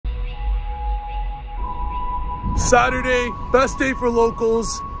Saturday, best day for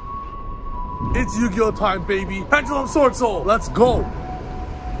locals. It's Yu-Gi-Oh time, baby. Pendulum Sword Soul, let's go.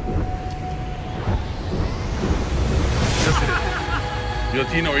 Yo,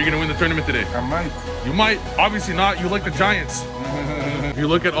 Tino, are you gonna win the tournament today? I might. You might. Obviously not. You like the Giants. If you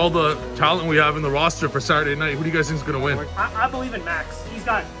look at all the talent we have in the roster for Saturday night, who do you guys think is gonna win? I believe in Max. He's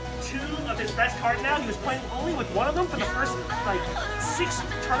got 2 of his best cards now. He was playing only with one of them for the first, like, 6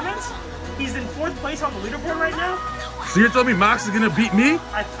 tournaments. He's in 4th place on the leaderboard right now. So you're telling me Max is gonna beat me?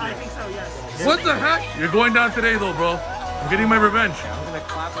 I think so, yes. What the heck? You're going down today though, bro. I'm getting my revenge. I'm gonna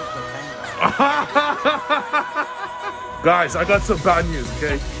clap with the Guys, I got some bad news,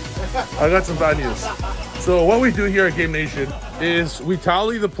 okay? I got some bad news. So what we do here at Game Nation is we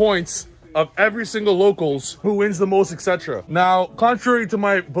tally the points of every single locals, who wins the most, etc. Now, contrary to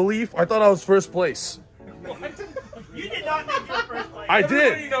my belief, I thought I was 1st place. What? You did not think you were 1st place. I did.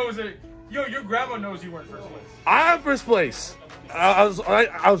 Everybody knows it. Yo, your grandma knows you weren't 1st place. I am 1st place. I was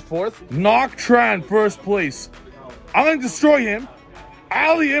 4th. Noctran 1st place. I'm gonna destroy him.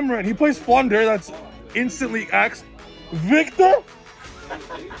 Ali Imran, he plays Flunder, that's instantly X. Victor,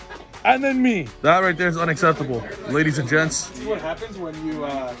 and then me. That right there is unacceptable, ladies and gents. See what happens when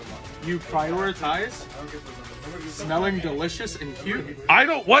you prioritize smelling delicious and cute? I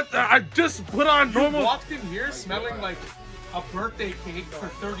don't what I just put on normal. You walked in here smelling like a birthday cake for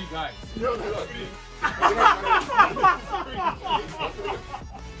 30 guys.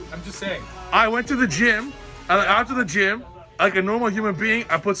 I'm just saying. I went to the gym, and after the gym, like a normal human being,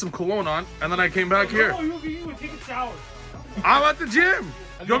 I put some cologne on, and then I came back here. You would take a shower. I'm at the gym.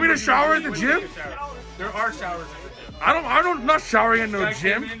 You want me to shower at the gym? There are showers at the gym. I'm not showering in no Guy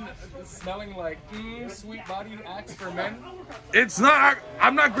gym. came in smelling like sweet body Axe for men. It's not.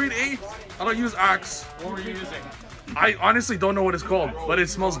 I'm not grade 8. I don't use Axe. What were you using? I honestly don't know what it's called, but it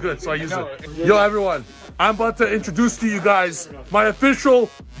smells good, so I use it. Yo, everyone, I'm about to introduce to you guys my official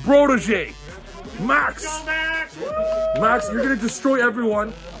protege, Max. Max! Max, you're gonna destroy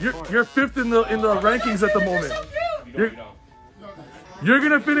everyone. You're 5th in the rankings at the moment. You're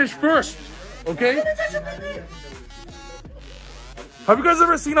gonna finish 1st, okay? Have you guys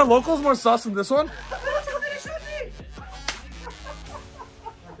ever seen a locals more sus than this one?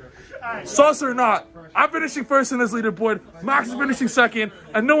 Sus or not, I'm finishing 1st in this leaderboard. Max is finishing 2nd,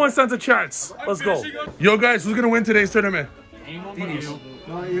 and no one stands a chance. Let's go. Yo, guys, who's gonna win today's tournament?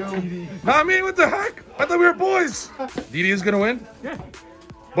 Not me. What the heck? I thought we were boys. Didi is gonna win. Yeah.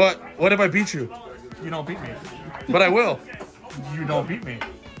 But what if I beat you? You don't beat me. But I will. You don't beat me.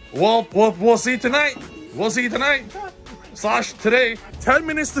 We'll see tonight. We'll see tonight. Slash today. 10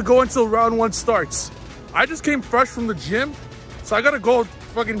 minutes to go until round 1 starts. I just came fresh from the gym, so I gotta go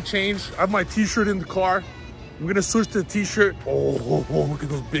fucking change. I have my t-shirt in the car. I'm gonna switch to the t-shirt. Oh, look at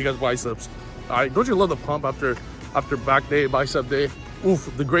those big ass biceps. All right, don't you love the pump after back day, bicep day?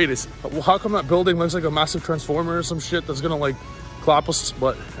 Oof, the greatest. How come that building looks like a massive transformer or some shit that's gonna like clap us?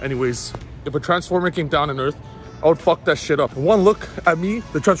 But anyways, if a transformer came down on Earth, I would fuck that shit up. One look at me,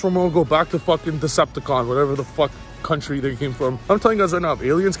 the transformer will go back to fucking Decepticon, whatever the fuck country they came from. I'm telling you guys right now, if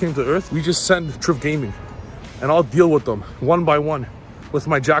aliens came to Earth, we just send Trif Gaming, and I'll deal with them one by one with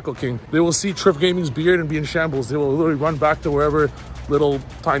my Jackal King. They will see Trif Gaming's beard and be in shambles. They will literally run back to wherever little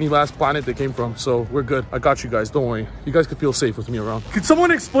tiny last planet they came from. So we're good. I got you guys. Don't worry. You guys can feel safe with me around. Can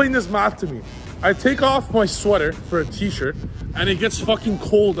someone explain this math to me? I take off my sweater for a t-shirt and it gets fucking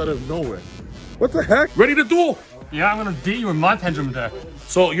cold out of nowhere. What the heck? Ready to duel? Yeah, I'm gonna beat you with my pendulum deck.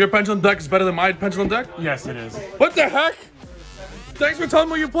 So your pendulum deck is better than my pendulum deck? Yes, it is. What the heck? Thanks for telling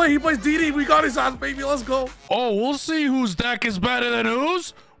me what you play. He plays DD. We got his ass, baby. Let's go. Oh, we'll see whose deck is better than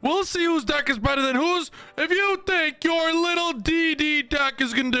whose. We'll see whose deck is better than whose. If you think your little DD deck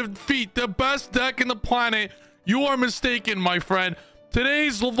is going to defeat the best deck in the planet, you are mistaken, my friend.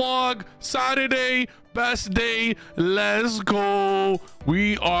 Today's vlog, Saturday, best day. Let's go.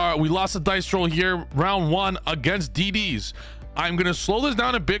 We lost a dice roll here, round 1 against DDs. I'm going to slow this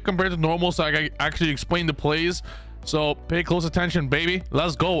down a bit compared to normal so I can actually explain the plays. So pay close attention, baby.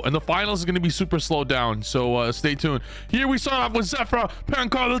 Let's go. And the finals is going to be super slowed down. So stay tuned. Here we start off with Zephyr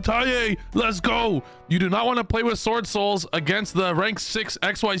Pancard. Let's go. You do not want to play with Sword Souls against the rank 6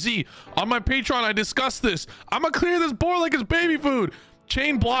 XYZ. On my Patreon, I discussed this. I'm going to clear this board like it's baby food.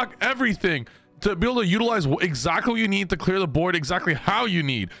 Chain block everything to be able to utilize exactly what you need to clear the board, exactly how you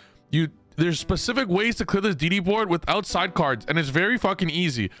need. There's specific ways to clear this DD board without side cards, and it's very fucking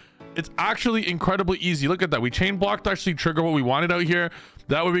easy. It's actually incredibly easy. Look at that. We chain blocked to actually trigger what we wanted out here.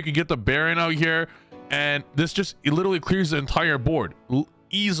 That way we could get the Baron out here. And this just, it literally clears the entire board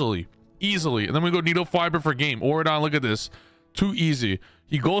easily. And then we go Needle Fiber for game. Oridon, look at this. Too easy.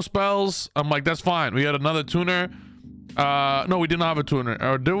 He ghost spells. I'm like, that's fine. We had another tuner. No, we did not have a tuner.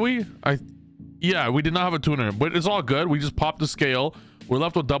 Or did we? Yeah, we did not have a tuner, but it's all good. We just popped the scale. We're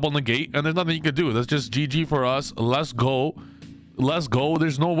left with double negate, and there's nothing you can do. That's just GG for us. Let's go. Let's go.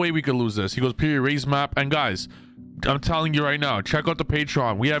 There's no way we could lose this. He goes period raise map. And guys, I'm telling you right now, check out the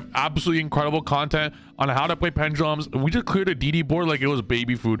Patreon. We have absolutely incredible content on how to play pendulums. We just cleared a DD board like it was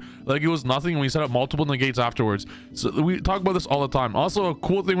baby food, like it was nothing. We set up multiple negates afterwards. So we talk about this all the time. Also, a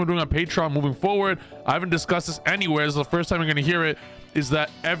cool thing we're doing on Patreon moving forward, I haven't discussed this anywhere, this is the first time you're going to hear it, is that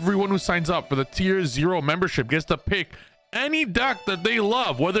everyone who signs up for the tier 0 membership gets to pick any deck that they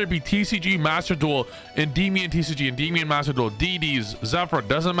love, whether it be TCG Master Duel, Endymion TCG, Endymion Master Duel, DDs, Zephyr,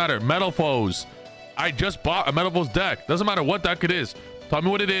 doesn't matter, Metal Foes. I just bought a Metal Foes deck. Doesn't matter what deck it is. Tell me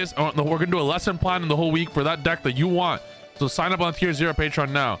what it is. We're gonna do a lesson plan in the whole week for that deck that you want. So sign up on tier 0 Patreon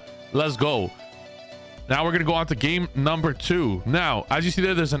now. Let's go. Now we're gonna go on to game number 2. Now, as you see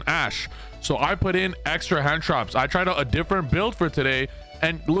there's an Ash. So I put in extra hand traps. I tried out a different build for today,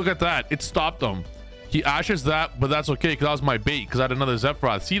 and look at that. It stopped them. He ashes that, but that's okay because that was my bait because I had another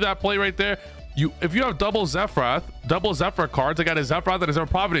Zephyroth. See that play right there? If you have double Zephyr cards, I got a Zephyroth and a Zephyr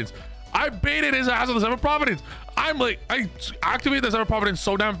Providence. I baited his ass with the Zephyr Providence. I'm like, I activated the Zephyr Providence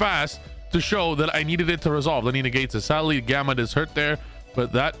so damn fast to show that I needed it to resolve. I need negates it. Sadly, Gamma is hurt there,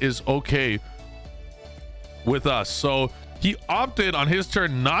 but that is okay with us. So he opted on his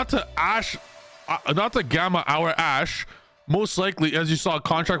turn not to Gamma our Ash. Most likely, as you saw,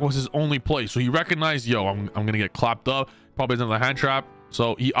 contract was his only play. So he recognized, yo, I'm gonna get clapped up. Probably doesn't have the hand trap.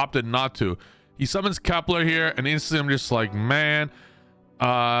 So he opted not to. He summons Kepler here, and instantly I'm just like, man,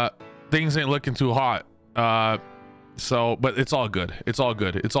 things ain't looking too hot. But it's all good. It's all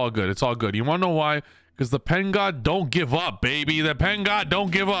good. It's all good. It's all good. You want to know why? Because the pendgod don't give up, baby. The pendgod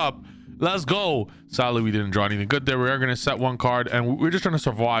don't give up. Let's go. Sadly, we didn't draw anything good there. We are going to set one card, and we're just trying to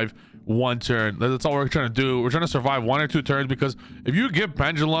survive one turn. That's all we're trying to do. We're trying to survive 1 or 2 turns, because if you give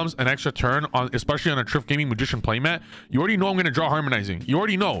pendulums an extra turn, especially on a Trif Gaming Magician playmat, you already know I'm going to draw Harmonizing. You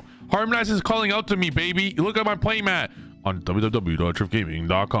already know. Harmonizing is calling out to me, baby. Look at my playmat on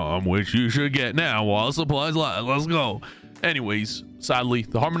www.trifgaming.com, which you should get now while supplies last. Let's go. Anyways, sadly,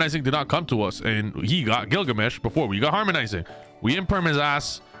 the Harmonizing did not come to us, and he got Gilgamesh before we got Harmonizing. We imperm his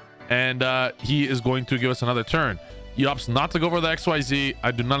ass, and he is going to give us another turn. He opts not to go for the XYZ.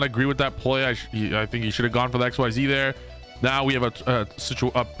 I do not agree with that play. I think he should have gone for the XYZ there. Now we have a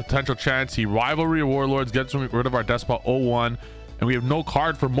potential chance. He Rivalry Warlords, gets rid of our Despot 01, and we have no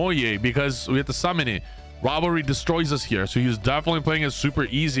card for Moye because we have to summon it. Rivalry destroys us here, so he's definitely playing it super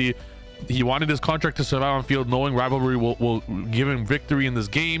easy. He wanted his contract to survive on field, knowing Rivalry will give him victory in this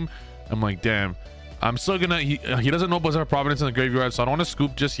game. I'm like, damn. I'm still gonna. He doesn't know about Providence in the graveyard, so I don't want to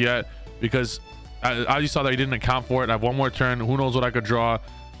scoop just yet, because as you saw that he didn't account for it. I have one more turn. Who knows what I could draw?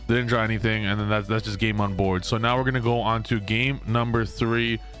 Didn't draw anything, and then that's just game on board. So now we're gonna go on to game number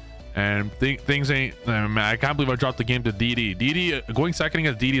 3, and things ain't. Man, I can't believe I dropped the game to DD. DD going second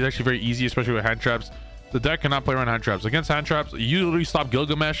against DD is actually very easy, especially with hand traps. The deck cannot play around hand traps. Against hand traps, you literally stop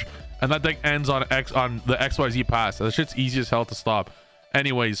Gilgamesh, and that deck ends on the XYZ pass. That shit's easy as hell to stop.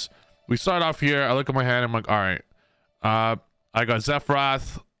 Anyways, we start off here. I look at my hand. I'm like, all right. I got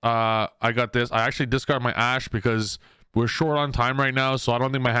Zephyroth. I got this. I actually discard my Ash because we're short on time right now, so I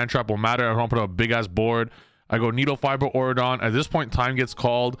don't think my hand trap will matter. I don't put up a big ass board. I go Needle Fiber Oridon. At this point, time gets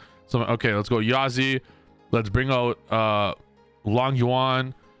called. So okay, let's go Yazi. Let's bring out Long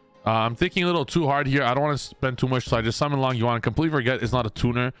Yuan. I'm thinking a little too hard here. I don't want to spend too much, so I just summon Long Yuan. Completely forget it's not a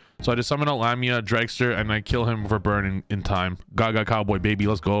tuner, so I just summon out Lamia, Dragster, and I kill him for burn in time. Gaga Cowboy, baby,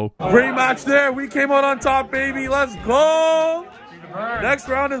 let's go. Great match there. We came out on top, baby. Let's go. Next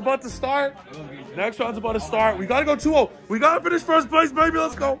round is about to start. Next round's about to start. We gotta go 2-0. We gotta finish first place, baby.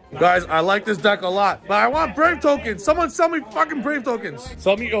 Let's go. Guys, I like this deck a lot, but I want Brave tokens. Someone sell me fucking Brave tokens.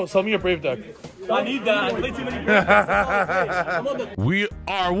 Sell me your Brave deck. I need that. I play too many. We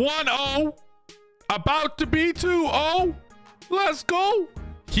are 1-0, about to be 2-0. Let's go.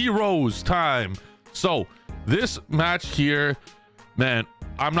 Heroes time. So this match here, man,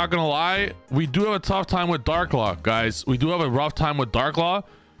 I'm not gonna lie, we do have a tough time with Darklaw, guys. We do have a rough time with Darklaw,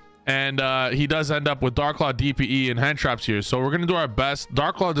 and he does end up with Darklaw, DPE, and hand traps here. So we're gonna do our best.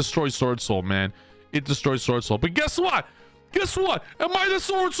 Darklaw destroys Sword Soul, man. It destroys Sword Soul. But guess what? Guess what? Am I the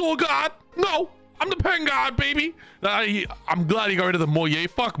Sword Soul god? No, I'm the Pen God, baby. I'm glad he got rid of the Moye.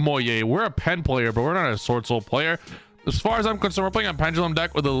 Fuck Moye. We're a Pen player, but we're not a Sword Soul player. As far as I'm concerned, we're playing a Pendulum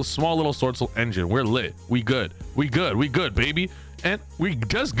deck with a small little Sword Soul engine. We're lit. We good. We good. We good, baby. And we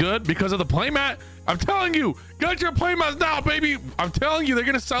just good because of the playmat. I'm telling you, get your playmats now, baby. I'm telling you, they're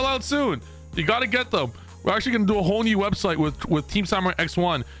gonna sell out soon. You gotta get them. We're actually gonna do a whole new website with Team Samurai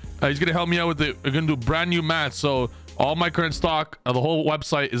X1. He's gonna help me out with it. We're gonna do brand new match. So all my current stock, the whole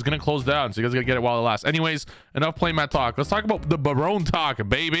website is gonna close down. So you guys gotta get it while it lasts. Anyways, enough playmat talk. Let's talk about the Barone talk,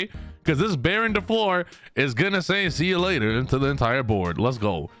 baby. Because this Baron DeFleur is gonna say see you later into the entire board. Let's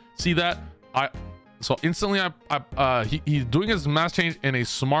go. See that? So instantly he's doing his mass change in a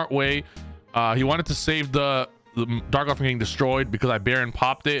smart way. He wanted to save the Dark Lord from getting destroyed because I Baron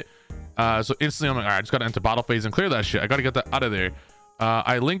popped it. So instantly I'm like, all right, I just gotta enter battle phase and clear that shit. I gotta get that out of there.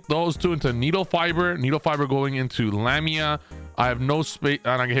 I linked those two into Needle Fiber going into Lamia. I have no space,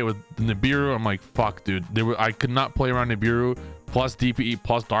 and I get hit with Nibiru. I'm like, fuck, dude. I could not play around Nibiru plus DPE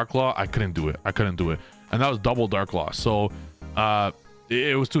plus Dark Law. I couldn't do it. And that was double Dark Law. So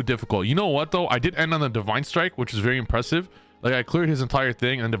it was too difficult. You know what though? I did end on the Divine Strike, which is very impressive. Like I cleared his entire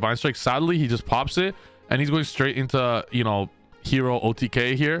thing, and Divine Strike, sadly, he just pops it, and he's going straight into, you know, hero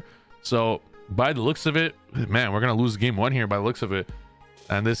OTK here. So by the looks of it, man, we're gonna lose game 1 here by the looks of it.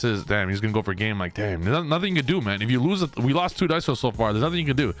 And this is, damn, he's gonna go for game. Like, damn, there's nothing you can do, man. If you lose it, we lost 2 dice so far. There's nothing you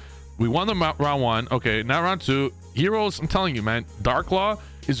can do. We won the round 1. Okay, now round 2. Heroes, I'm telling you, man, Dark Law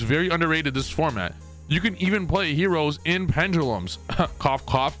is very underrated this format. You can even play heroes in pendulums. Cough,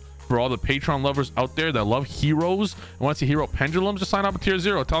 cough. For all the Patreon lovers out there that love heroes and want to see hero pendulums, just sign up at tier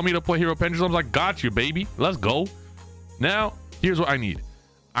 0. Tell me to play hero pendulums. I got you, baby. Let's go. Now, here's what I need.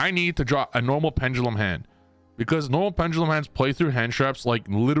 I need to draw a normal pendulum hand. Because normal pendulum hands play through hand traps like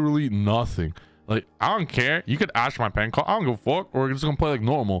literally nothing. Like, I don't care. You could ash my pen call. I don't give a fuck. We're just gonna play like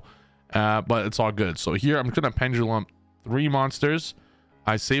normal. But it's all good. So here I'm gonna pendulum 3 monsters.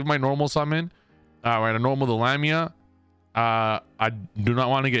 I save my normal summon. Right, a normal the Lamia. I do not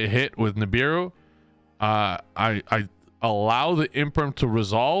want to get hit with Nibiru. I allow the Imperm to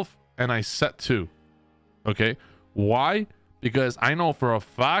resolve, and I set 2. Okay, why? Because I know for a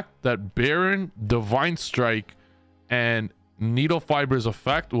fact that Baron, Divine Strike, and Needle Fiber's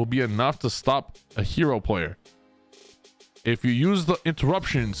effect will be enough to stop a hero player. If you use the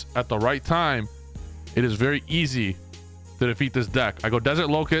interruptions at the right time, it is very easy to defeat this deck. I go Desert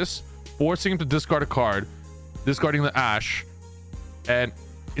Locust, forcing him to discard a card, discarding the Ash, and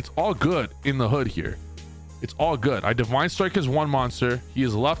it's all good in the hood here. It's all good. I Divine Strike his 1 monster. He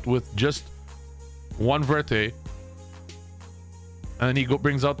is left with just 1 Verte. And then he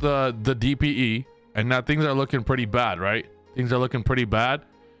brings out the DPE, and now things are looking pretty bad, right? Things are looking pretty bad.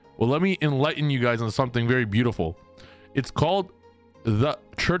 Well, let me enlighten you guys on something very beautiful. It's called the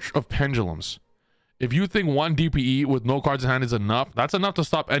Church of Pendulums. If you think 1 DPE with no cards in hand is enough, that's enough to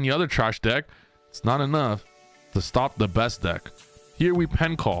stop any other trash deck. It's not enough to stop the best deck. Here we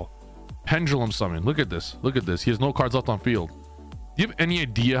pen call, pendulum summon. Look at this. Look at this. He has no cards left on field. Do you have any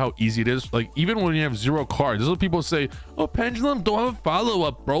idea how easy it is? Like, even when you have 0 cards, this is what people say, oh, pendulum don't have a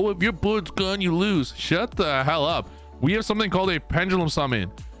follow-up, bro. If your board's gone, you lose. Shut the hell up. We have something called a pendulum summon.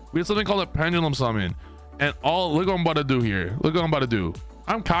 We have something called a pendulum summon. And look what I'm about to do here. Look what I'm about to do.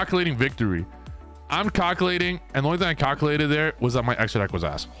 I'm calculating victory. I'm calculating, and the only thing I calculated there was that my extra deck was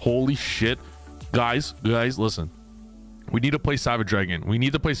ass. Holy shit. Guys, listen. We need to play Savage Dragon. We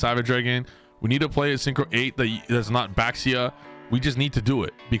need to play Savage Dragon. We need to play a Synchro 8 that's not Baxia. We just need to do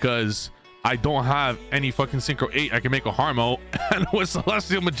it because I don't have any fucking Synchro 8. I can make a Harmo and with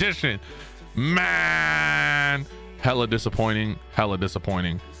Celestial Magician. Man, hella disappointing.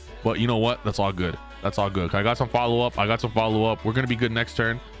 But you know what? That's all good. That's all good. I got some follow-up. We're going to be good next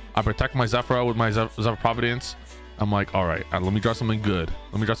turn. I protect my Zephyra with my Zephyr Providence. I'm like, all right, let me draw something good.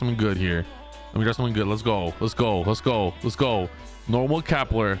 Here. Let's go. Normal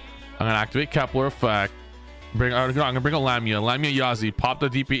Kepler. I'm going to activate Kepler effect. I'm gonna bring a Lamia Yazi, pop the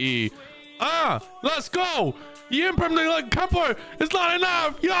DPE. Let's go. The Imperm, like Kepler, it's not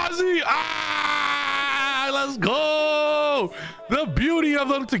enough. Yazi, let's go. The beauty of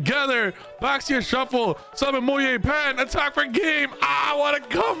them together. Baxia shuffle, summon Moye Pen, attack for game. What a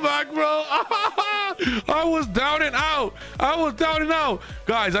comeback, bro. I was down and out.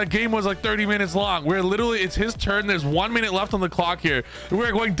 Guys, that game was like 30 minutes long. We're literally, it's his turn. There's 1 minute left on the clock here.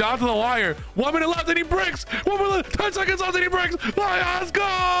 We're going down to the wire. 1 minute left and he bricks. 10 seconds left and he bricks. Let's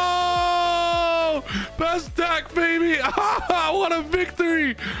go. Best deck, baby. What a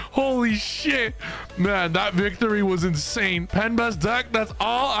victory. Holy shit. Man, that victory was insane. Pen best deck. That's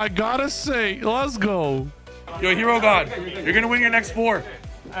all I gotta say. Let's go. Yo, Hero God, you're gonna win your next 4.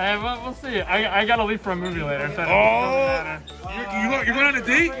 We'll see. I gotta leave for a movie later. So you're going on a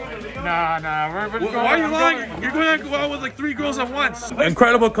date? Nah. Why are you lying? You're going to go out with like 3 girls at once.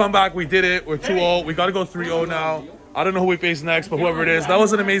 Incredible comeback. We did it. We're 2-0. We got to go 3-0 now. I don't know who we face next, but whoever it is. That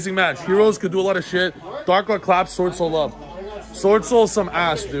was an amazing match. Heroes could do a lot of shit. Dark Lord claps, Sword Soul up. Sword Soul some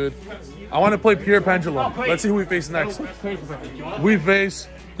ass, dude. I want to play pure pendulum. Let's see who we face next. We face...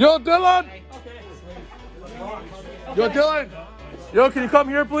 Yo, Dylan! Yo, Dylan! Yo, can you come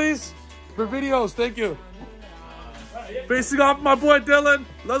here, please? For videos, thank you. Facing off my boy Dylan.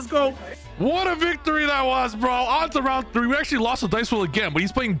 Let's go. What a victory that was, bro. On to round 3. We actually lost the dice roll again, but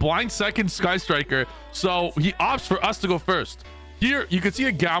he's playing blind second Sky Striker, so he opts for us to go first. Here, you can see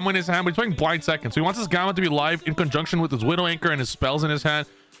a Gamma in his hand, but he's playing blind second, so he wants his Gamma to be live in conjunction with his Widow Anchor and his spells in his hand,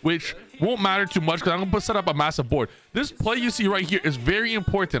 which won't matter too much because I'm going to set up a massive board. This play you see right here is very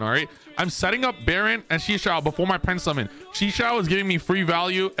important, all right? I'm setting up Baron and Shishao before my pen summon. Shishao is giving me free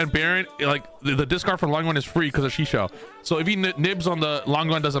value, and Baron, like, the discard for long run is free because of Shishao. So if he nibs on the long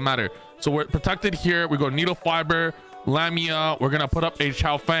run, doesn't matter. So we're protected here. We go Needle Fiber, Lamia. We're going to put up a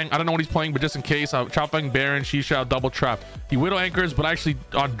Chao Feng. I don't know what he's playing, but just in case, Chao Feng, Baron, Shishao, double trap. He Widow Anchors, but actually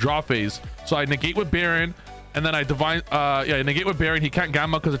on draw phase. So I negate with Baron. And then I negate with Baron. He can't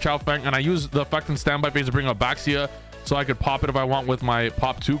Gamma because of Chao Feng. And I use the effect in standby phase to bring up Baxia. So I could pop it if I want with my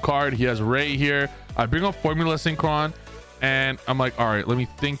pop 2 card. He has Ray here. I bring up Formula Synchron. And I'm like, all right, let me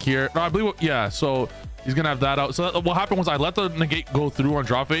think here. No, I believe, yeah. So he's going to have that out. So what happened was I let the negate go through on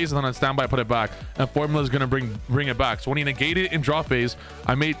draw phase. And then on standby, I put it back. And Formula is going to bring it back. So when he negated it in draw phase,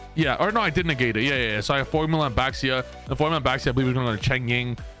 I made, or no, I did negate it. Yeah. So I have Formula and Baxia. The Formula and Baxia, I believe, was going to go to Cheng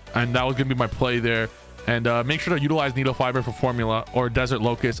Ying. And that was going to be my play there. And make sure to utilize Needle Fiber for Formula or Desert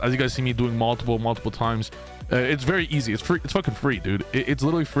Locust, as you guys see me doing multiple times. It's very easy. It's free. It's fucking free, dude. It's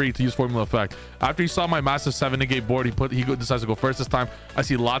literally free to use Formula Effect. After he saw my massive 7 negate board, he decides to go first this time. I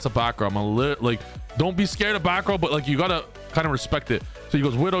see lots of back row. I'm like, don't be scared of back row, but like you gotta kind of respect it. So he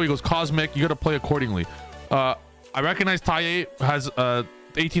goes Widow, he goes Cosmic. You gotta play accordingly. I recognize Taie has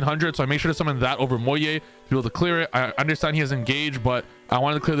 1800, so I make sure to summon that over Moye to be able to clear it. I understand he has engaged, but I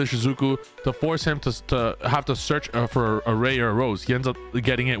wanted to clear the Shizuku to force him to have to search for a Ray or a Rose. He ends up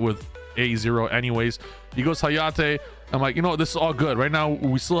getting it with A0 anyways. He goes Hayate. I'm like, this is all good. Right now,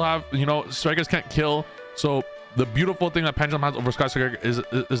 we still have, strikers can't kill. So the beautiful thing that Pendulum has over Sky Striker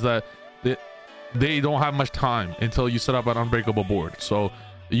is that they don't have much time until you set up an unbreakable board. So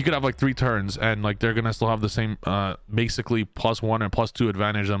you could have like 3 turns and like they're gonna still have the same basically +1 and +2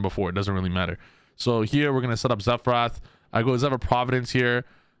 advantage than before. It doesn't really matter. So here we're gonna set up Zephyrath. I go Zephyr Providence here.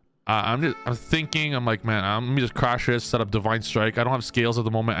 I'm thinking, I'm like, man, let me just crash this, set up Divine Strike. I don't have scales at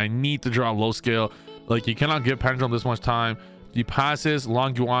the moment. I need to draw a low scale. Like, you cannot give Pendulum this much time. He passes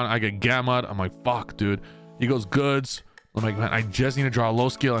Long Yuan. I get Gamma. I'm like, fuck, dude. He goes Goods. I'm like, man, I just need to draw a low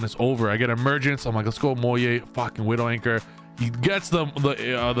scale and it's over. I get Emergence. I'm like, let's go Moye. Fucking Widow Anchor. He gets the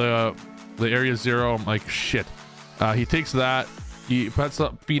area 0. I'm like, shit. He takes that. He puts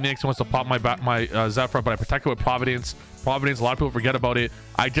up Phoenix. He wants to pop my Zephyr, but I protect it with Providence. A lot of people forget about it.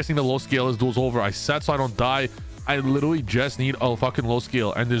 I just need a low scale. His duel's over. I set so I don't die. I literally just need a fucking low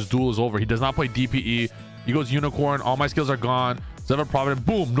scale, and this duel is over. He does not play DPE. He goes Unicorn. All my skills are gone. Zephyr Providence.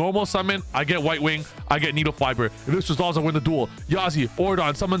 Boom. Normal summon. I get White Wing. I get Needle Fiber. If this resolves, I win the duel. Yazi,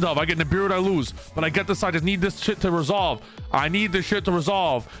 Ordon, Summon Dove. I get Nibiru. I lose. But I get this. I just need this shit to resolve. I need this shit to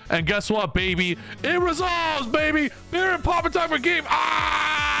resolve. And guess what, baby? It resolves, baby. They're in popping time for game.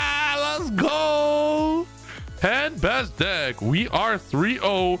 Let's go. 10 best deck. We are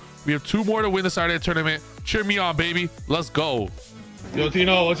 3-0. We have 2 more to win the Saturday tournament. Cheer me on, baby. Let's go. Yo,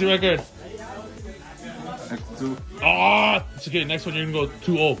 Tino, what's your record? X2. It's okay. Next one, you're gonna go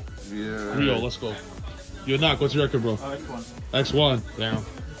 2-0. Yeah. 3-0. Let's go. Yo, Knock, what's your record, bro? X1. X1. Damn.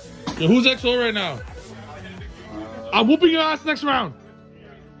 Yo, who's XO right now? I'm whooping your ass next round.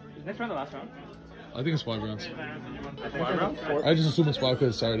 Is next round the last round? I think it's 5 rounds. 5 rounds? 4? I just assume it's 5 because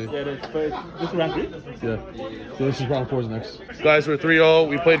it's Saturday. Yeah, it is. But this is round 3? Yeah. So this is round 4 next. Guys, we're 3-0.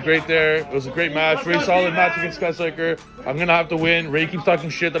 We played great there. It was a great match. Very solid match against Sky Striker. I'm going to have to win. Ray keeps talking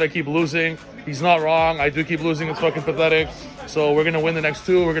shit that I keep losing. He's not wrong. I do keep losing. It's fucking pathetic. So we're going to win the next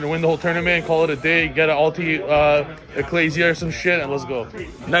 2. We're going to win the whole tournament. Call it a day. Get an ulti Ecclesia or some shit. And let's go.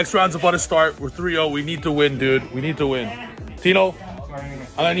 Next round's about to start. We're 3-0. We need to win, dude. We need to win. Tino,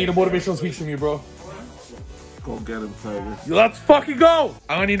 I need a motivational speech from you, bro. Go get him, Tiger. Let's fucking go!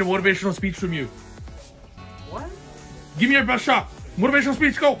 I'm gonna need a motivational speech from you. What? Give me your best shot. Motivational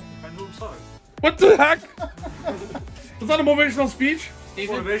speech, go! What the heck? That's not a motivational speech.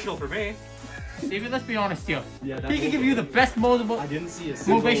 Steven, motivational for me. Steven, let's be honest here. Yeah, He can give you the best motivational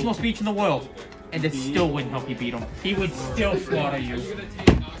motivational speech in the world, and it still wouldn't help you beat him. He would still slaughter you.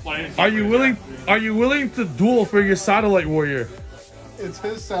 Are you willing to duel for your satellite warrior? It's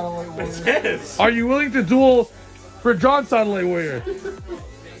his satellite warrior. It's his. Are you willing to duel for John's satellite warrior?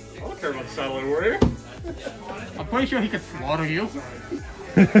 I don't care about the satellite warrior. I'm pretty sure he could slaughter you.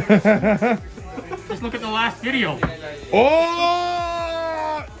 Just look at the last video.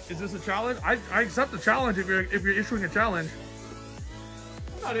 Oh! Is this a challenge? I accept the challenge if you're issuing a challenge.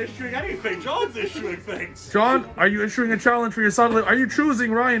 I'm not issuing anything. John's issuing things. John, are you issuing a challenge for your satellite? Are you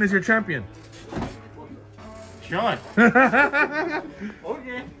choosing Ryan as your champion? John.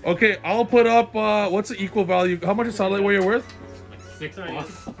 Okay. Okay, I'll put up, what's the equal value? How much is satellite warrior worth? $6.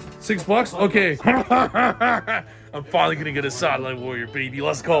 $6? Okay. I'm finally gonna get a satellite warrior, baby.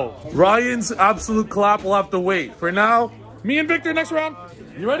 Let's go. Ryan's absolute clap will have to wait. For now, me and Victor next round.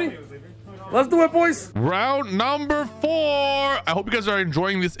 You ready? Let's do it, boys. Round number 4. I hope you guys are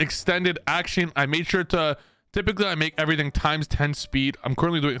enjoying this extended action. I made sure to, typically I make everything times 10 speed. I'm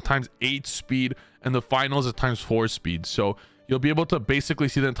currently doing it times 8 speed, and the finals is times 4 speed. So you'll be able to basically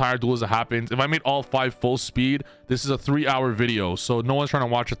see the entire duel as it happens. If I made all 5 full speed, this is a 3-hour video. So no one's trying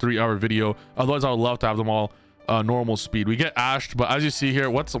to watch a 3-hour video. Otherwise, I would love to have them all normal speed. We get ashed, but as you see here,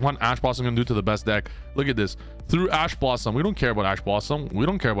 what's one Ash Blossom gonna do to the best deck? Look at this. Through Ash Blossom, we don't care about Ash Blossom. We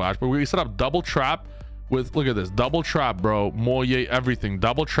don't care about Ash, but we set up double trap with, look at this, double trap, bro. Moye, everything.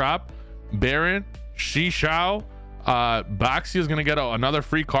 Double trap, Baron, Shishao, Baxi is gonna get another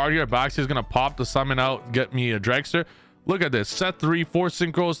free card here. Baxi is gonna pop the summon out, get me a Dragster. Look at this. Set 3, 4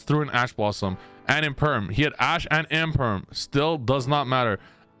 synchros through an Ash Blossom and Imperm. He had Ash and Imperm. Still does not matter.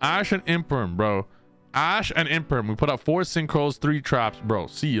 Ash and Imperm, bro. Ash and Imperm. We put up 4 synchros, 3 traps, bro.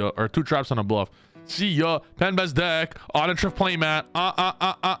 See ya. Or 2 traps on a bluff. See ya. Pen best deck on a Trif playmat.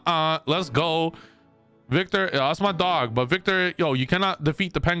 Let's go. Victor, that's my dog. But Victor, yo, you cannot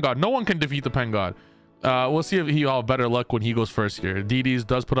defeat the pendgod. No one can defeat the pendgod. We'll see if he'll have better luck when he goes first here. DDs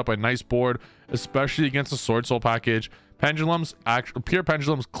does put up a nice board, especially against the Sword Soul package. Pendulums, pure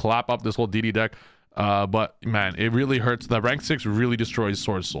pendulums clap up this whole DD deck. But man, it really hurts. The rank 6 really destroys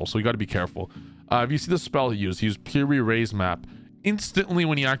Sword Soul, so you got to be careful. If you see the spell he used Pure Erase Map instantly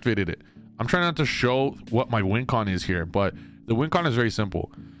when he activated it. I'm trying not to show what my win con is here, but the win con is very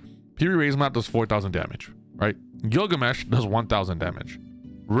simple. Pure Erase Map does 4,000 damage, right? Gilgamesh does 1,000 damage.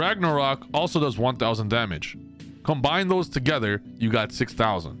 Ragnarok also does 1,000 damage. Combine those together, you got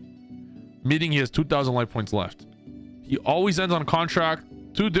 6,000. Meaning he has 2,000 life points left. He always ends on contract,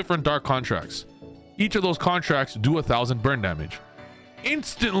 2 different dark contracts. Each of those contracts do 1,000 burn damage.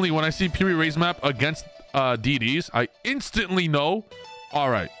 Instantly, when I see Pure Erase Map against DDs, I instantly know, all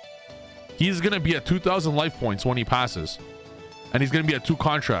right, he's going to be at 2,000 life points when he passes. And he's going to be at 2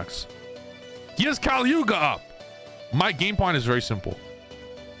 contracts. He has Kali Yuga up. My game plan is very simple.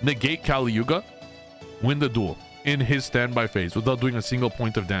 Negate Kali Yuga, win the duel in his standby phase without doing a single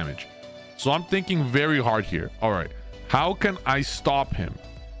point of damage. So I'm thinking very hard here. All right, how can I stop him?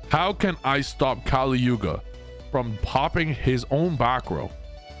 How can I stop Kali Yuga from popping his own back row?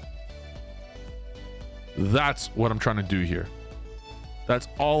 That's what I'm trying to do here. That's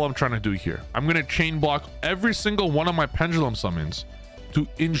all I'm trying to do here. I'm going to chain block every single one of my pendulum summons to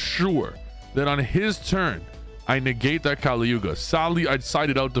ensure that on his turn, I negate that Kali Yuga. Sadly, I'd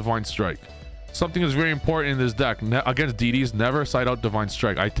sided out Divine Strike. Something that's very important in this deck. Against DDs, never side out Divine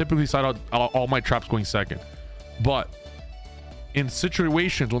Strike. I typically side out all my traps going second. But in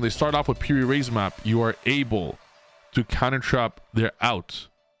situations when they start off with Pure Erase Map, you are able to counter trap their out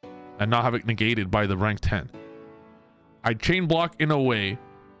and not have it negated by the rank 10. I chain block in a way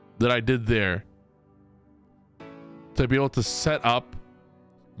that I did there to be able to set up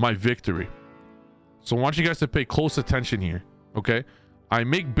my victory. So I want you guys to pay close attention here, okay? I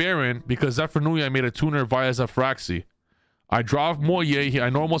make Baron because Zephyrnui I made a tuner via Zephraxi. I draw Moye, I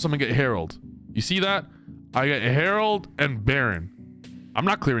normal summon get Herald. You see that? I get Herald and Baron. I'm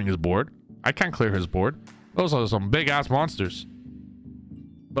not clearing his board. I can't clear his board. Those are some big ass monsters.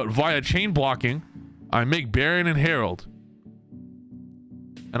 But via chain blocking, I make Baron and Herald.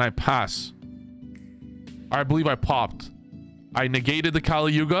 And I pass. I believe I popped. I negated the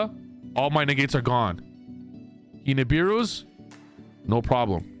Kali Yuga. All my negates are gone. Inibirus, no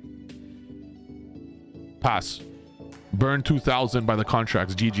problem. Pass. Burn 2,000 by the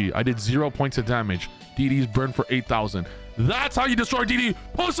contracts. GG. I did 0 points of damage. DD's burned for 8,000. That's how you destroy DD.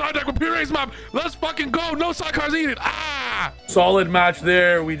 Post side deck with Pure Erase Map. Let's fucking go. No side cards needed. Ah! Solid match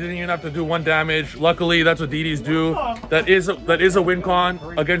there. We didn't even have to do 1 damage. Luckily, that's what DDs do. That is a win con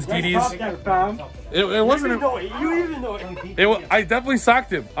against DDs. It wasn't. I definitely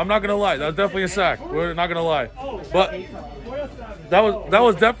sacked him. I'm not gonna lie. That was definitely a sack. We're not gonna lie. But that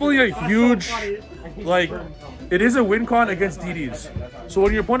was definitely a huge, like, it is a win con against DDs. So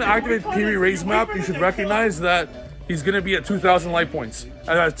when your opponent activates Pure Erase Map, you should recognize that he's gonna be at 2,000 life points and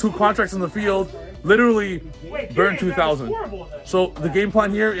has 2 contracts in the field. Literally burn 2,000. So the game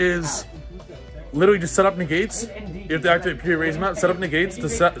plan here is literally just set up negates. You have to activate pure raise map, set up negates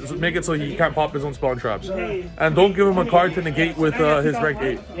to make it so he can't pop his own spawn traps. And don't give him a card to negate with his rank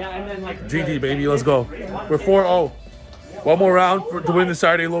 8. GD, baby, let's go. We're 4-0. One more round to win the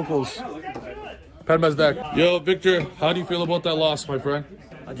Saturday locals. Penbest deck. Yo, Victor, how do you feel about that loss, my friend?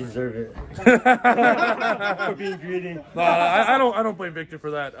 I deserve it. For being greedy. No, I don't blame Victor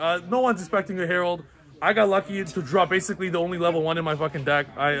for that. No one's expecting a Herald. I got lucky to drop basically the only level 1 in my fucking deck,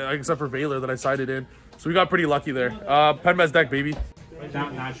 except for Valor that I sided in. So we got pretty lucky there. Penbest deck, baby.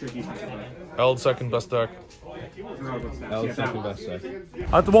 Not sure defense play. Eld second best deck. Eld second best deck.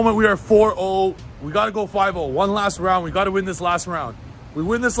 At the moment, we are 4-0. We got to go 5-0. One last round. We got to win this last round. We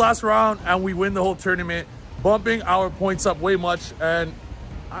win this last round, and we win the whole tournament, bumping our points up way much. And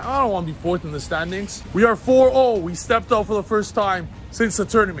I don't want to be 4th in the standings. We are 4-0. We stepped up for the first time since the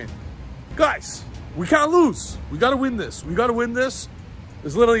tournament. Guys, we can't lose. We got to win this. We got to win this.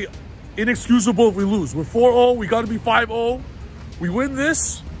 It's literally inexcusable if we lose. We're 4-0. We got to be 5-0. We win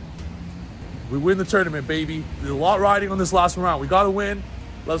this. We win the tournament, baby. There's a lot riding on this last round. We got to win.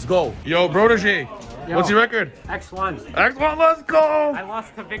 Let's go. Yo, Protege. What's your record? X1. X1, let's go. I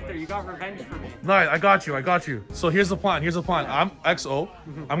lost to Victor. You got revenge for me. Nice, I got you. I got you. So here's the plan. Here's the plan. I'm XO.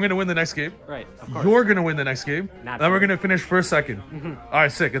 I'm going to win the next game. Right, of course. You're going to win the next game. Then we're going to finish first, second. All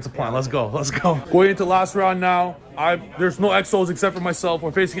right, sick. It's a plan. Let's go. Let's go. Going into last round now. There's no XOs except for myself.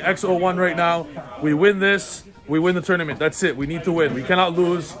 We're facing XO1 right now. We win this. We win the tournament. That's it. We need to win. We cannot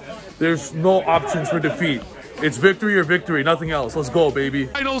lose. There's no options for defeat. It's victory or victory. Nothing else. Let's go, baby.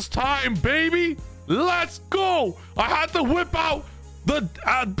 Finals time, baby. Let's go. I had to whip out the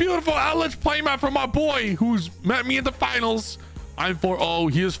beautiful Outledge playmat from my boy who's met me in the finals. I'm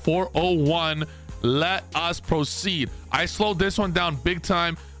 4-0. He is 4-0-1. Let us proceed. I slowed this one down big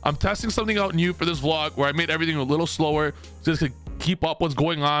time. I'm testing something out new for this vlog where I made everything a little slower just to keep up what's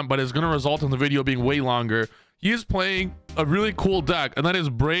going on, but it's going to result in the video being way longer. He is playing a really cool deck, and that is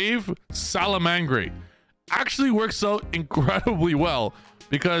Brave Salamangreat. Actually works out incredibly well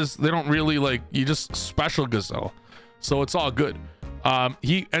because they don't really like, you just special gazelle, so it's all good.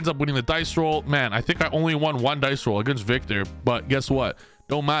 He ends up winning the dice roll. Man, I think I only won 1 dice roll against Victor, but guess what?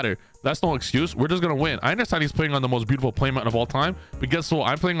 Don't matter. That's no excuse. We're just gonna win. I understand he's playing on the most beautiful playmat of all time, but guess what?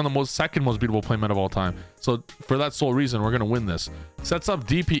 I'm playing on the second most beautiful playmat of all time. So for that sole reason, we're gonna win this. Sets up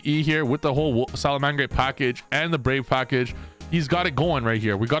DPE here with the whole Salamangreat package and the Brave package. He's got it going right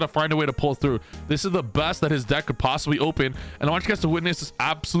here. We got to find a way to pull through. This is the best that his deck could possibly open, and I want you guys to witness this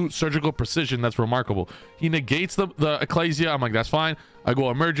absolute surgical precision that's remarkable. He negates the Ecclesia. I'm like, that's fine. I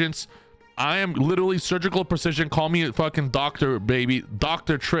go Emergence. I am literally surgical precision. Call me a fucking doctor, baby.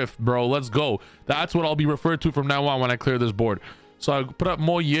 Dr. Trif, bro. Let's go. That's what I'll be referred to from now on when I clear this board. So I put up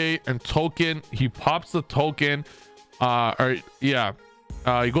Moye and token. He pops the token. He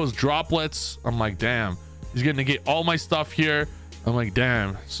goes droplets. I'm like, damn. He's gonna negate all my stuff here. I'm like,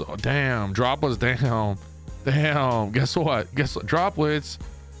 damn. So damn, droplets, damn. Guess what? Droplets.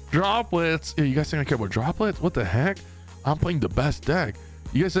 Hey, you guys think I care about droplets? What the heck? I'm playing the best deck.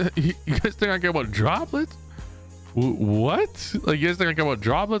 You guys think I care about droplets? What? Like, you guys think I care about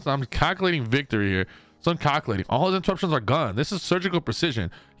droplets? I'm calculating victory here. So I'm calculating. All his interruptions are gone. This is surgical precision.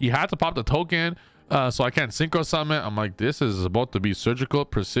 He had to pop the token, so I can't synchro summon. I'm like, this is about to be surgical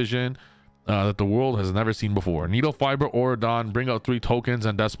precision that the world has never seen before. Needle Fiber, Oradon, bring out 3 tokens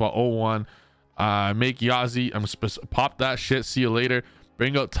and Despot 01. Make Yazi. Pop that shit. See you later.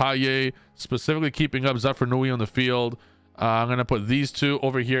 Bring out Taye, specifically keeping up Zephyr Nui on the field. I'm gonna put these 2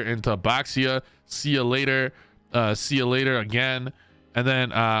 over here into Baxia. See you later. See you later again. And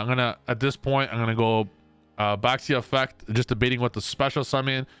then I'm gonna, at this point, I'm gonna go Baxia effect, just debating what the special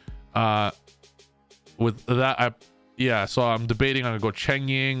summon. With that, so I'm debating. I'm gonna go Cheng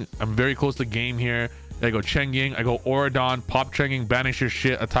Ying. I'm very close to game here. I go Cheng Ying. I go Oradon, pop Cheng Ying, banish your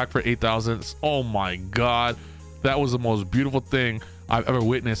shit, attack for 8,000. Oh my god, that was the most beautiful thing I've ever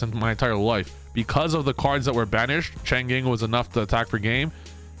witnessed in my entire life. Because of the cards that were banished, Cheng Ying was enough to attack for game.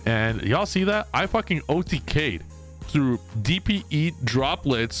 And y'all see that? I fucking OTK'd through DPE,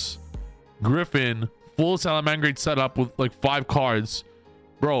 droplets, Griffin, full Salamangreat setup with like 5 cards.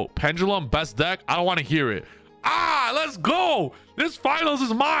 Bro, Pendulum, best deck. I don't want to hear it. Let's go. This finals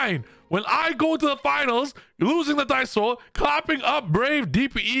is mine. When I go to the finals, losing the dice roll, clapping up Brave,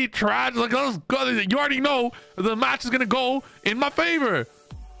 DPE, trash, like, let's go. You already know the match is gonna go in my favor.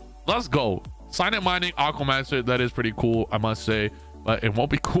 Let's go. Silent Mining, Aquamancer, that is pretty cool, I must say, but it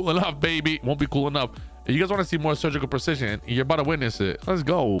won't be cool enough, baby. It won't be cool enough. If you guys want to see more surgical precision, you're about to witness it. Let's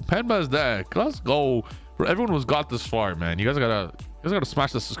go. Penbest deck. Let's go. For everyone who's got this far, man, you guys gotta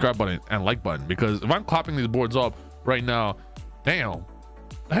smash the subscribe button and like button, because if I'm clapping these boards up right now, damn,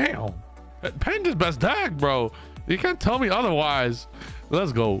 Pend is best deck, bro. You can't tell me otherwise.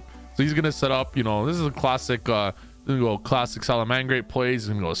 Let's go. So he's gonna set up, you know, this is a classic classic Salamangreat plays. He's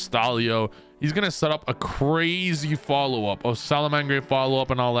gonna go Stalio. He's gonna set up a crazy follow-up of Salamangreat follow-up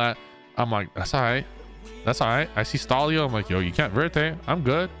and all that. I'm like, that's all right. That's all right. I see Stalio. I'm like, yo, you can't Verte. I'm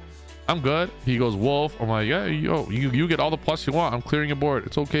good. I'm good. He goes Wolf. I'm like, yeah, yo, you get all the plus you want. I'm clearing your board.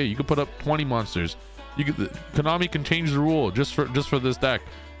 It's okay. You can put up 20 monsters. You could, Konami can change the rule just for this deck.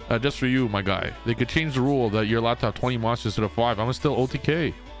 Just for you, my guy. They could change the rule that you're allowed to have 20 monsters to the 5. I'm still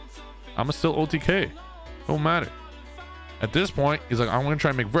OTK. I'm still OTK. Don't matter. At this point, he's like, I'm gonna try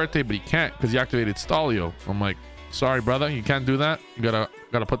and make Verte, but he can't because he activated Stalio. I'm like, sorry, brother, you can't do that. You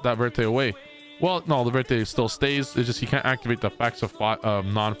gotta put that Verte away. Well, no, the Verte still stays. It's just he can't activate the effects of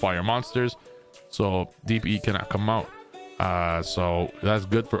non-fire monsters, so DPE cannot come out. So that's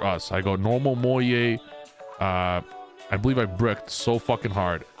good for us. I go normal Moye. I believe I bricked so fucking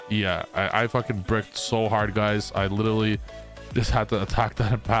hard. Yeah, I fucking bricked so hard, guys. I literally just had to attack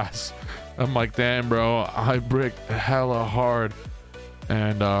that and pass. I'm like, damn, bro, I bricked hella hard.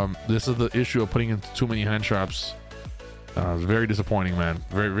 And this is the issue of putting in too many hand traps. It's very disappointing, man.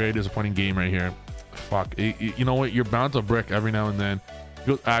 Very, very disappointing game right here. Fuck. You know what? You're bound to brick every now and then.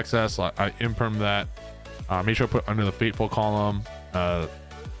 Good access. I imperm that. Make sure I put under the Fateful column.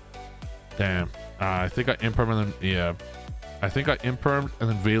 Damn. I think I impermed and then, yeah. I think I impermed and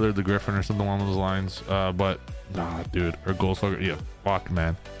then Valor the Griffin or something along those lines. But nah, dude. Or Ghost Slugger. Yeah, fuck,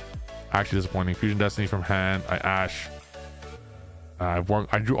 man. Actually disappointing. Fusion Destiny from hand. I Ash. I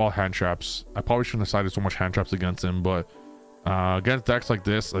drew all hand traps. I probably shouldn't have sided so much hand traps against him, but against decks like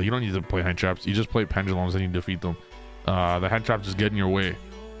this, you don't need to play hand traps. You just play pendulums and you defeat them. The hand traps just get in your way.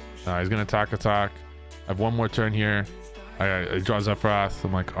 He's gonna attack. I have one more turn here. I draw Zephyrath.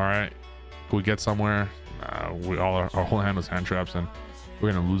 I'm like, all right, can we get somewhere? Our whole hand was hand traps, and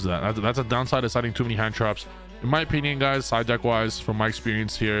we're gonna lose that. That's a downside of siding too many hand traps. In my opinion, guys, side deck wise, from my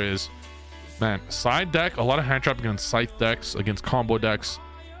experience here is, man, side deck, a lot of hand trap against scythe decks, against combo decks,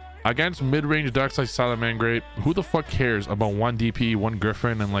 against mid-range decks like Salamangreat. Who the fuck cares about 1 DP, 1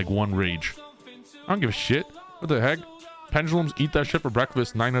 Griffin, and like 1 Rage? I don't give a shit. What the heck? Pendulums eat that shit for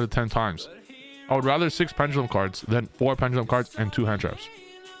breakfast 9 out of 10 times. I would rather 6 pendulum cards than 4 pendulum cards and 2 hand traps.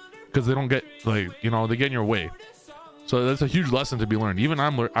 Because they don't get, like, you know, they get in your way. So that's a huge lesson to be learned. Even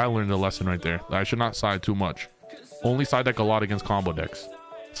I learned a lesson right there. I should not side too much. Only side deck a lot against combo decks.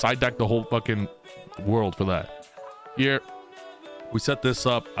 Side deck the whole fucking world for that. Here, we set this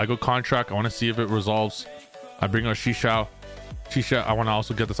up. I go contract. I want to see if it resolves. I bring out Shishao. I want to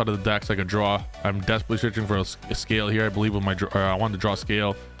also get this out of the deck so I can draw. I'm desperately searching for a scale here. I believe with my I want to draw a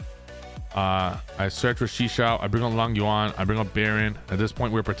scale. I search for Shishao. I bring up Lang Yuan. I bring up Baron. At this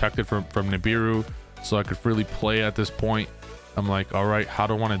point, we're protected from Nibiru, so I could freely play at this point. I'm like, all right, how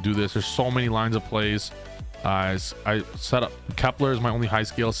do I want to do this? There's so many lines of plays. I set up Kepler is my only high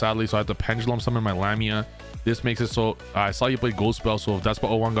scale, sadly, so I have to pendulum summon my Lamia. This makes it so I saw you play Ghost Spell, so if Despot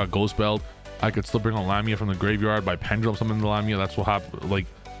 01 got Ghost Spelled, I could still bring on Lamia from the graveyard by pendulum summoning the Lamia. That's what happens. Like,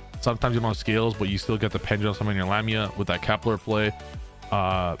 sometimes you don't have scales, but you still get the pendulum summon your Lamia with that Kepler play.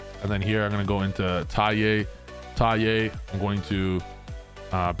 And then here I'm going to go into Taye. I'm going to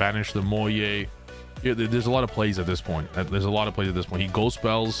banish the Moye. There's a lot of plays at this point. He Ghost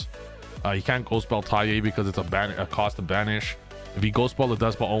Spells. He can't Ghost Spell Taye because it's a cost to banish. If he Ghost Spelled the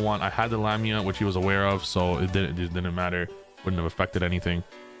Despot 01, I had the Lamia, which he was aware of, so it didn't matter. Wouldn't have affected anything.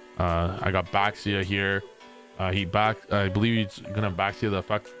 I got Baxia here. I believe he's gonna Baxia the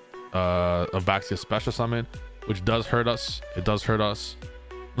effect of Baxia special summon, which does hurt us. It does hurt us.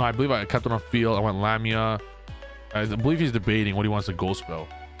 No, I believe I kept it on field. I went Lamia. I believe he's debating what he wants to Ghost Spell.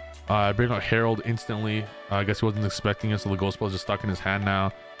 I bring out Herald instantly. I guess he wasn't expecting it, so the Ghost Spell is just stuck in his hand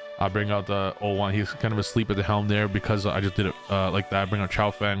now. I bring out the 01. He's kind of asleep at the helm there because I just did it like that. I bring out Chao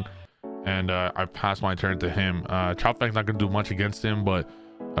Feng, and I pass my turn to him. Chao Feng's not gonna do much against him, but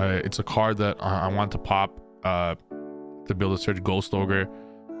it's a card that I want to pop to be able to search Ghost Ogre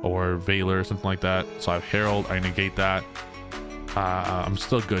or Valor or something like that. So I have Herald. I negate that. I'm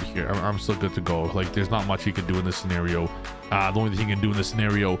still good here. I'm still good to go. Like, there's not much he can do in this scenario. The only thing he can do in this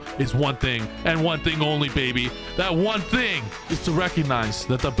scenario is one thing, and one thing only, baby. That one thing is to recognize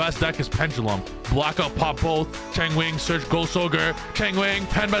that the best deck is Pendulum. Blackout, pop both. Chang Wing, search Ghost Ogre. Chang Wing,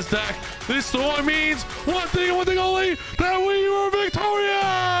 pen best deck. This only means one thing and one thing only, that we were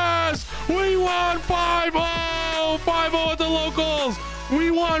victorious! We won 5-0! 5-0 at the locals! We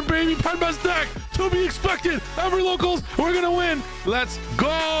won, baby. Pen best deck to be expected. Every locals, we're gonna win. Let's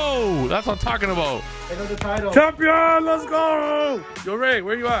go. That's what I'm talking about. The title. Champion, let's go. Yo, Ray,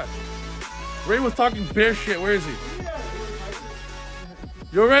 where you at? Ray was talking bear shit. Where is he?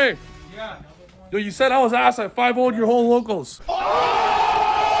 Yo, Ray. Yo, you said I was ass. I 5-0'd your whole locals.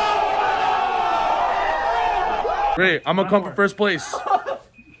 Ray, I'm gonna come for first place.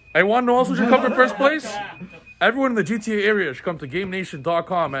 I want to know also should come for first place. Everyone in the GTA area should come to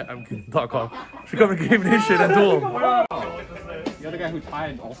GameNation.com. Should come to Game Nation and duel. The other guy who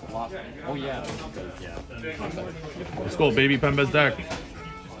tied also lost. Oh yeah. Let's go, baby. Pembe's deck.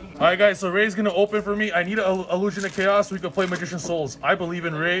 All right, guys. So Ray's gonna open for me. I need an illusion of chaos so we can play Magician Souls. I believe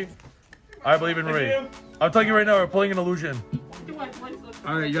in Ray. I believe in Ray. I'm telling you right now, we're playing an illusion.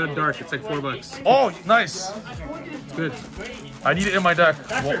 All right, you got dark. It's like $4. Oh, nice. It's good. I need it in my deck.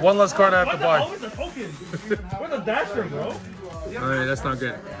 One less card I have to buy. Where's the dasher, bro? All right, that's not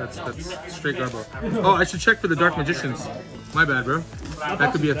good. That's straight garbo. Oh, I should check for the Dark Magicians. My bad, bro.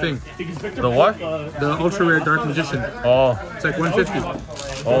 That could be a thing. The what? The ultra rare Dark Magician. Oh. It's like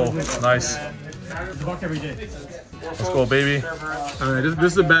 $150. Oh, nice. Let's go, baby. All right,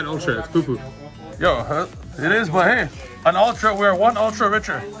 this is a bad ultra. It's poo-poo. Yo, it is, but hey, an ultra, we're one ultra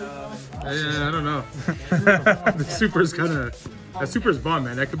richer. Yeah, I don't know. The super is kind of... That super is bomb,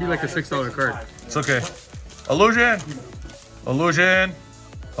 man. That could be like a $6 card. It's okay. Illusion. Illusion.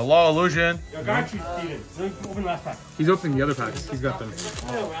 Hello, illusion. I got you, Steven. Open the last pack. He's opening the other packs. He's got them.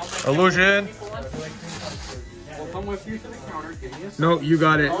 Illusion. No, you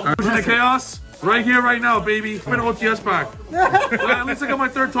got it. Illusion of chaos. Right here, right now, baby. I'm in an OTS pack. Well, at least I got my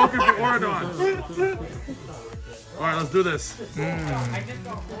third token for Oradon. All right, let's do this.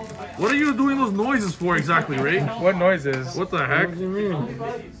 What are you doing those noises for exactly, Ray? What noises? What the heck? What do you mean?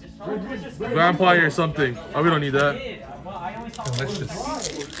 Vampire or something. Oh, we don't need that. Let's just...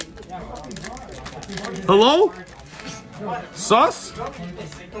 Hello? Sus?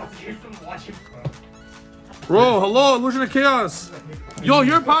 Bro, hello, Illusion of Chaos. Yo,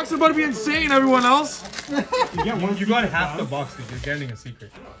 your packs are about to be insane, everyone else. You got half the box because you're getting a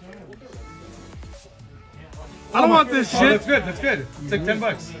secret. I don't want this shit. That's good, that's good. It's like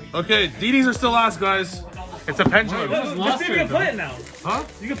 $10. Okay, DDs are still last, guys. It's a pendulum. Let's see if you can play it now. Huh?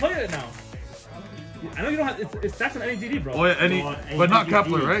 You can play it now. I know you don't have. It's that's an NDD, bro. Oh yeah, but not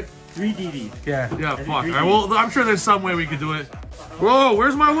Kepler, right? 3 DDs. Yeah. Yeah, fuck. All right, well, I'm sure there's some way we could do it. Bro,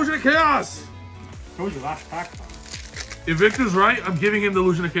 where's my Illusion of Chaos? Told you last pack. If Victor's right, I'm giving him the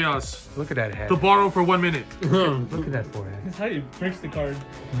Illusion of Chaos. Look at that head. To borrow for 1 minute. Look at that forehead. That's how you breaks the card.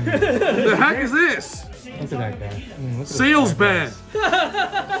 The heck is this? Look at that guy. Sales ban.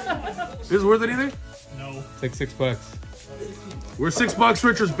 Is this worth anything? No. It's like $6. We're $6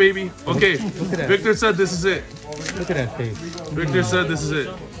 richer, baby. Okay, Victor said this is it. Look at that face. Victor said this is it.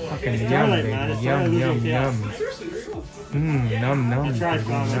 Fucking yum, baby. Yum, yum, yum. Num, num, baby.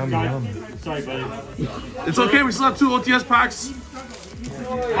 Num, num. Sorry, buddy. It's okay, we still have 2 OTS packs.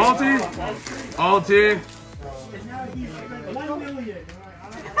 Alti.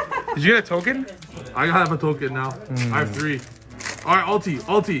 Did you get a token? I have a token now. I have 3. All right,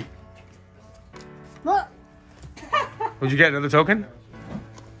 Alti. Would you get another token?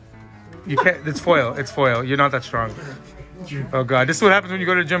 You can't. It's foil. It's foil. You're not that strong. Oh god, this is what happens when you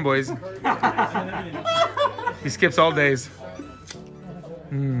go to the gym, boys. He skips all days.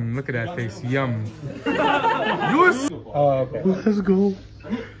 Look at that face. Yum. Oh, okay. Let's go.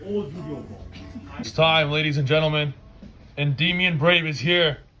 It's time, ladies and gentlemen. Endymion Brave is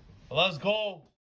here. Let's go.